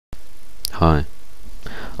Hi.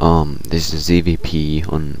 This is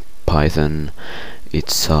ZvP on Python.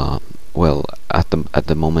 It's well, at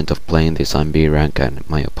the moment of playing this, I'm B rank and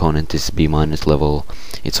my opponent is B minus level.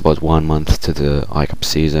 It's about 1 month to the ICAP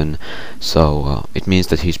season, so it means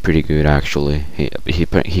that he's pretty good actually.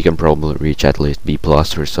 He can probably reach at least B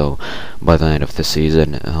plus or so by the end of the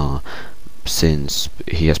season. Since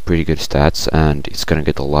he has pretty good stats and it's gonna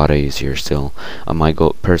get a lot easier still. My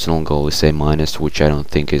personal goal is A minus, which I don't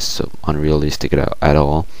think is unrealistic at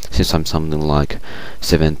all, since I'm something like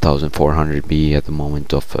 7400 B at the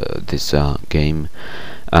moment of this game.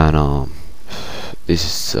 And this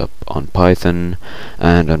is on Python,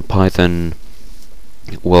 and on Python,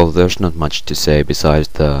 well, there's not much to say besides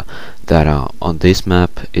that on this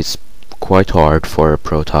map it's quite hard for a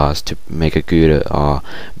Protoss to make a good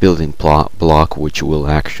building block which will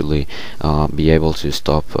actually be able to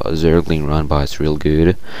stop Zergling run-bys real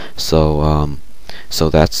good. So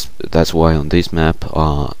that's why on this map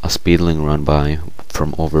a speedling run-by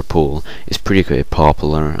from Overpool is pretty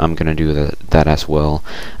popular. I'm gonna do that as well.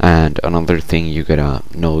 And another thing you gotta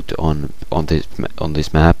note on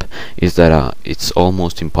this map is that it's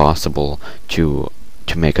almost impossible to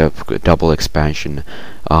make a double expansion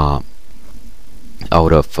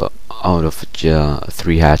out of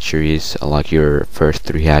 3 hatcheries. Like your first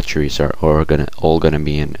 3 hatcheries are all gonna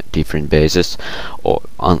be in different bases, or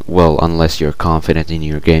well, unless you're confident in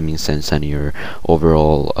your gaming sense and your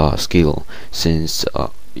overall skill. Since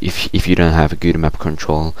if you don't have a good map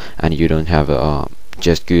control and you don't have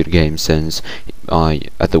just good game sense,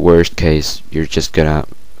 at the worst case you're just gonna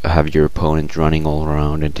have your opponent running all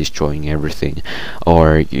around and destroying everything,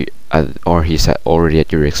 or he's already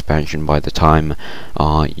at your expansion by the time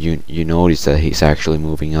you notice that he's actually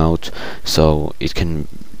moving out. So it can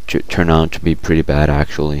turn out to be pretty bad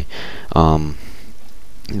actually.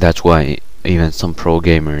 That's why even some pro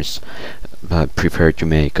gamers prefer to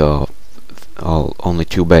make only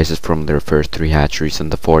 2 bases from their first 3 hatcheries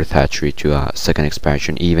and the 4th hatchery to a second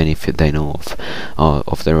expansion, even if they know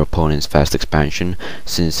of their opponent's fast expansion,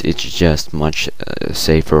 since it's just much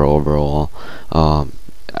safer overall.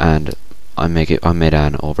 And I made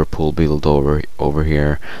an overpool build over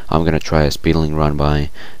here. I'm gonna try a speedling run by.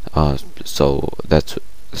 So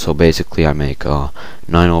basically I make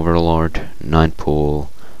 9 overlord, 9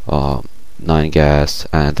 pool, 9 gas,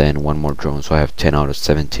 and then 1 more drone, so I have 10 out of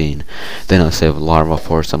 17. Then I save larva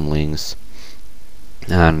for some lings,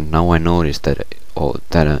 and now I notice that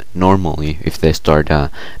normally if they start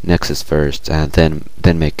Nexus first and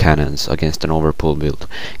then make cannons against an overpool build,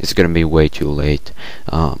 it's gonna be way too late,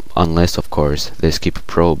 unless of course they skip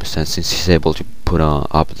probes, and since he's able to put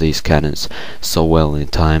up these cannons so well in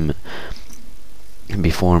time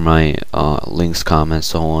before my links come and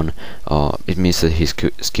so on, it means that he's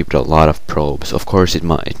skipped a lot of probes. Of course it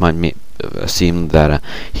might seem that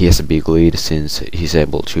he has a big lead, since he's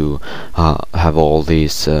able to have all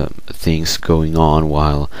these things going on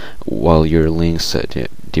while your links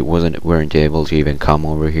weren't able to even come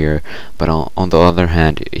over here. But on the other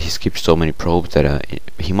hand, he skipped so many probes that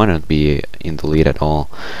he might not be in the lead at all.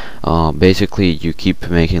 Basically you keep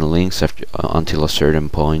making links until a certain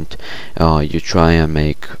point. You try and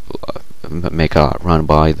make a run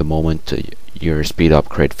by the moment your speed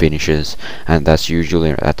upgrade finishes, and that's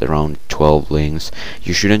usually at around 12 links.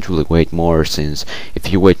 You shouldn't really wait more, since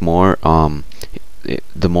if you wait more,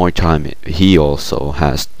 the more time he also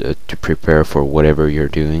has to prepare for whatever you're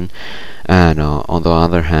doing. And on the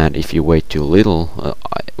other hand, if you wait too little,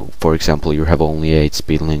 for example you have only 8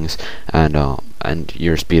 speedlings and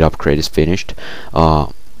your speed upgrade is finished,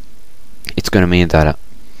 it's gonna mean that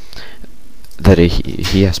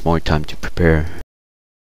he has more time to prepare.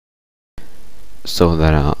 So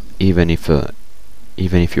that even if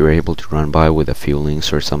you're able to run by with a few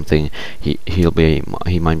links or something,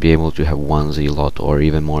 he might be able to have 1 zealot or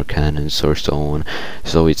even more cannons or so on.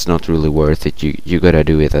 So it's not really worth it. You gotta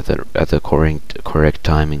do it at the correct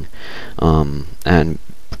timing,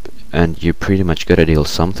 and you pretty much gotta deal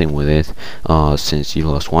something with it, since you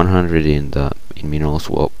lost 100 in minerals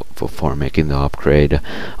for making the upgrade,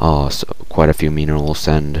 so quite a few minerals,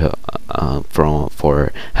 and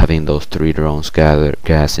for having those 3 drones gather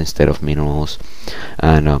gas instead of minerals,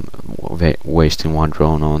 and wasting 1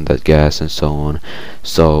 drone on that gas and so on.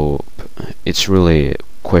 So it's really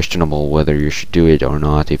questionable whether you should do it or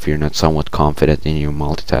not if you're not somewhat confident in your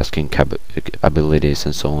multitasking abilities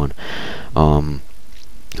and so on.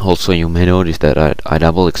 Also, you may notice that I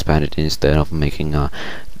double expanded instead of making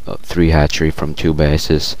 3 hatchery from 2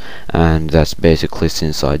 bases, and that's basically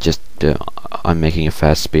since I'm making a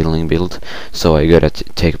fast speedling build, so I gotta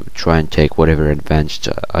try and take whatever advantage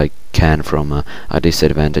I can from a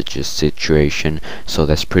disadvantageous situation. So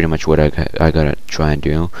that's pretty much what I gotta try and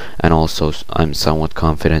do. And also I'm somewhat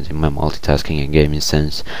confident in my multitasking and gaming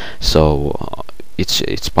sense, so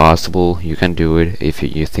it's possible you can do it if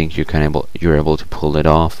you think you're able to pull it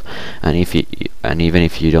off. And even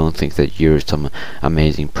if you don't think that you're some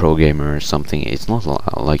amazing pro gamer or something, it's not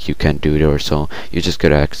like you can't do it or so. You just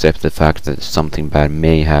gotta accept the fact that something bad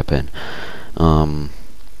may happen.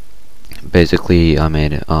 Basically I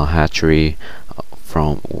made a hatchery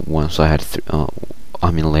from once I had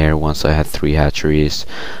lair once I had 3 hatcheries.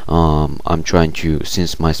 I'm trying to,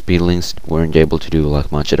 since my speedlings weren't able to do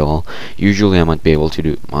like much at all. Usually I might be able to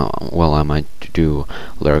do, I might do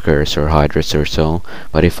lurkers or hydras or so,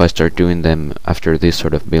 but if I start doing them after this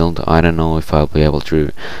sort of build, I don't know if I'll be able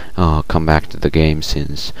to come back to the game,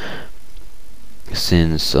 since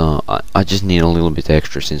I just need a little bit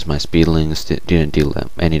extra, since my speedlings didn't deal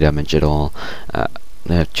any damage at all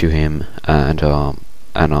to him,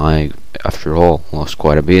 and I, after all, lost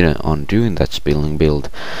quite a bit on doing that speedling build.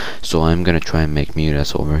 So I'm gonna try and make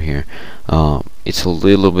mutas over here. It's a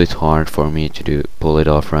little bit hard for me to pull it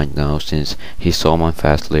off right now, since he saw my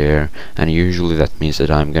fast lair, and usually that means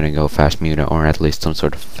that I'm gonna go fast muta, or at least some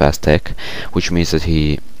sort of fast tech, which means that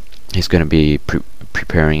he's gonna be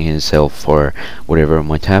preparing himself for whatever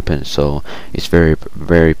might happen. So it's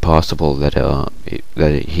very possible that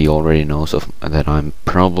that he already knows that I'm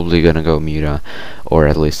probably gonna go muta, or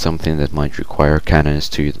at least something that might require cannons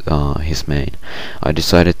to his main. I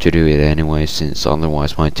decided to do it anyway, since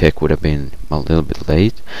otherwise my tech would have been a little bit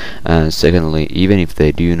late. And secondly, even if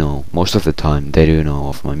they do know, most of the time they do know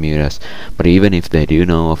of my mutas, but even if they do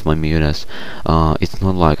know of my mutas, it's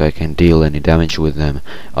not like I can deal any damage with them.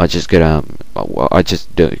 I just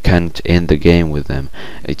can't end the game with them.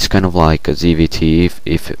 It's kind of like a ZvP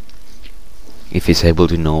if he's able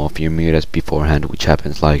to know of your mutas beforehand, which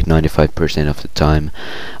happens like 95% of the time.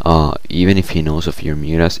 Even if he knows of your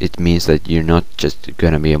mutas, it means that you're not just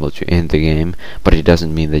gonna be able to end the game, but it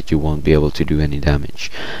doesn't mean that you won't be able to do any damage.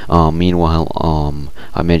 Meanwhile,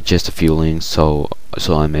 I made just a few links, so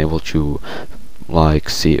I'm able to like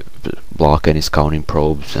block any scouting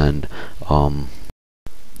probes and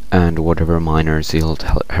whatever minor zealot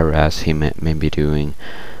harass he may be doing.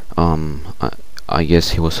 I guess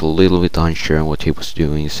he was a little bit unsure what he was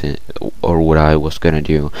doing, or what I was gonna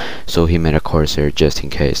do, so he made a corsair just in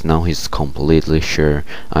case. Now he's completely sure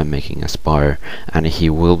I'm making a spire, and he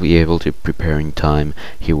will be able to prepare in time.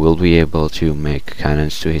 He will be able to make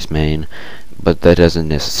cannons to his main, but that doesn't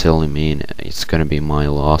necessarily mean it's gonna be my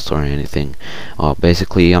loss or anything.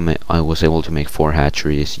 Basically, I was able to make 4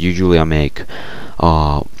 hatcheries. Usually I make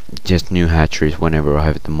just new hatcheries whenever I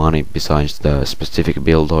have the money, besides the specific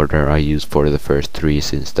build order I use for the first 3,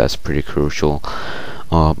 since that's pretty crucial.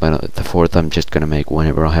 But the 4th I'm just gonna make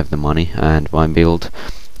whenever I have the money. And my build,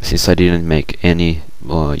 since I didn't make any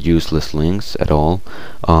useless links at all,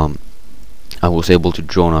 I was able to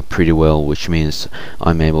drone up pretty well, which means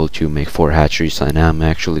I'm able to make 4 hatcheries, and I'm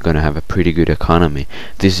actually gonna have a pretty good economy.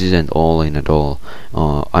 This isn't all in at all.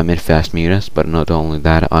 I made fast mutas, but not only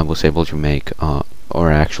that, I was able to make or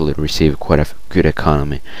actually receive quite a good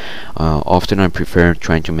economy. Often I prefer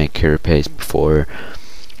trying to make carapace before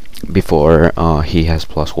he has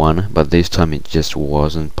 +1, but this time it just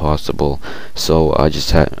wasn't possible. So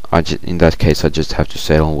in that case I just have to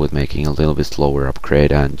settle with making a little bit slower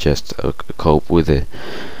upgrade and just cope with it.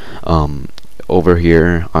 Over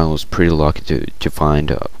here I was pretty lucky to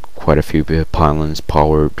find quite a few pylons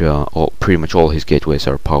powered. Pretty much all his gateways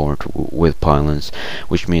are powered with pylons,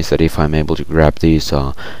 which means that if I'm able to grab these,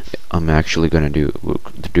 I'm actually gonna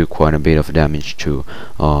do quite a bit of damage to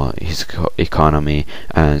his economy.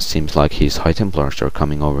 And it seems like his High Templars are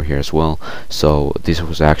coming over here as well, so this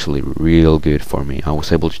was actually real good for me. I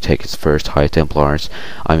was able to take his first High Templars,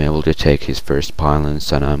 I'm able to take his first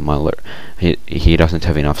pylons, and he doesn't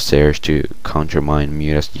have enough stairs to counter my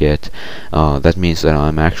mutas yet. That means that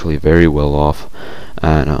I'm actually very well off,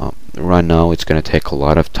 and right now it's gonna take a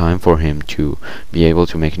lot of time for him to be able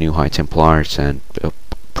to make new High Templars and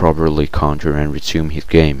properly counter and resume his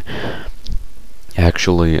game.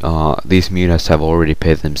 Actually, these mutas have already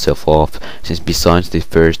paid themselves off, since besides the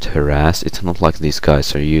first harass, it's not like these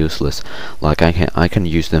guys are useless. Like I can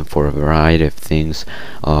use them for a variety of things,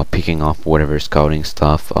 picking up whatever scouting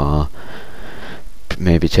stuff,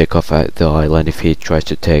 maybe take off at the island if he tries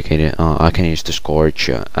to take it. I can use the Scorch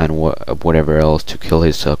and whatever else to kill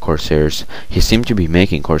his Corsairs. He seemed to be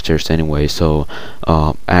making Corsairs anyway, so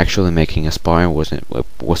actually making a Spire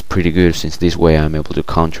was pretty good, since this way I'm able to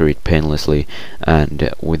counter it painlessly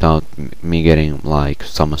and without me getting like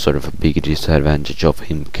some sort of a big disadvantage of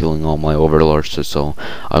him killing all my overlords. So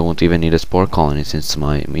I won't even need a Spore Colony, since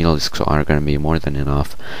my Mealisks are gonna be more than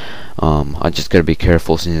enough. I just gotta be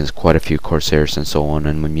careful, since there's quite a few Corsairs and so on,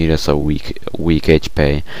 and my mutas are weak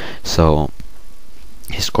HP, so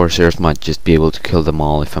his Corsairs might just be able to kill them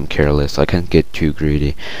all if I'm careless. I can't get too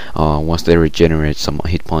greedy. Once they regenerate some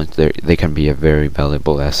hit points, they can be a very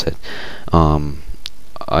valuable asset.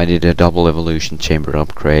 I did a double evolution chamber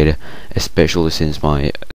upgrade, especially since my